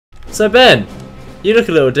So Ben, you look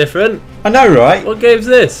a little different. I know, right? What game's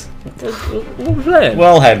this? What are we playing?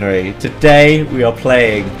 Well, Henry, today we are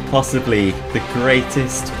playing possibly the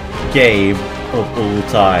greatest game of all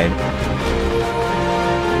time.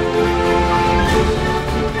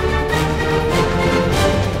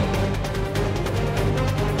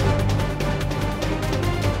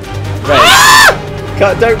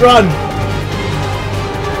 Right. Don't run!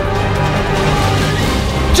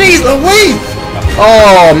 Jeez Louise!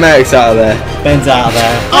 Oh, Merrick's out of there. Ben's out of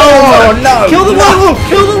there. Oh, no! Kill the white one!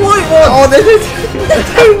 Kill the white one! Oh, there's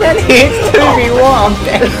too many. It's 2v1. I'm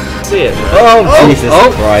dead. See it, man. Oh, Jesus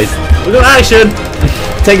Christ. We got action!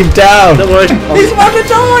 Take him down! Don't worry. He's about to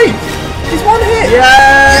die. He's one hit.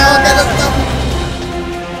 Yeah!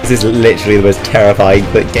 This is literally the most terrifying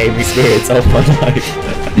game experience of my life.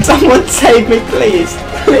 Someone save me, please.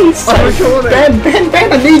 Please. Ben,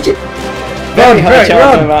 I need you. Merrick,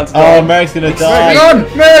 run! Oh, Merrick's gonna die. Run!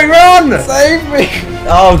 Merrick, run! Save me.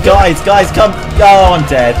 Oh, guys, come. Oh, I'm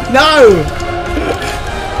dead. No.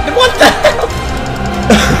 What the hell?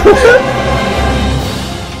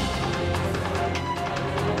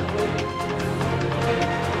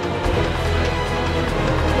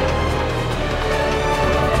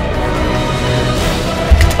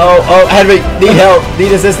 Oh, Henry, need help,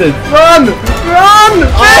 need assistance. Run! Run!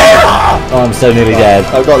 Oh, I'm so nearly dead.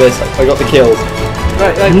 I've got this. I got the kills.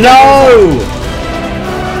 Right. No!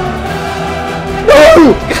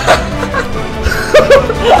 No!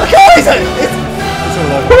 Guys, it's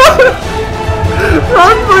all over.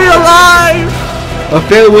 Run for your life! I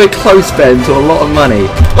feel we're close, Ben, to a lot of money.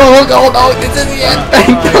 Oh God, no, this is the end.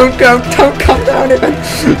 Ben, don't come down here, Ben.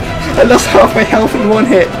 I lost half my health in one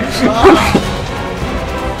hit.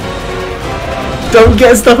 Don't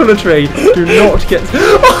get stuck on a tree. Do not get...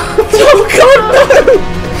 Oh God,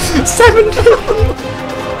 no! 7 kills.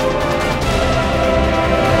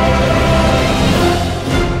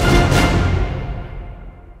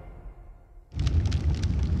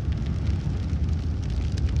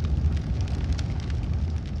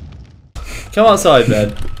 Come outside,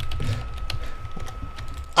 Ben.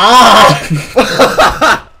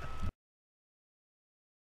 Ah!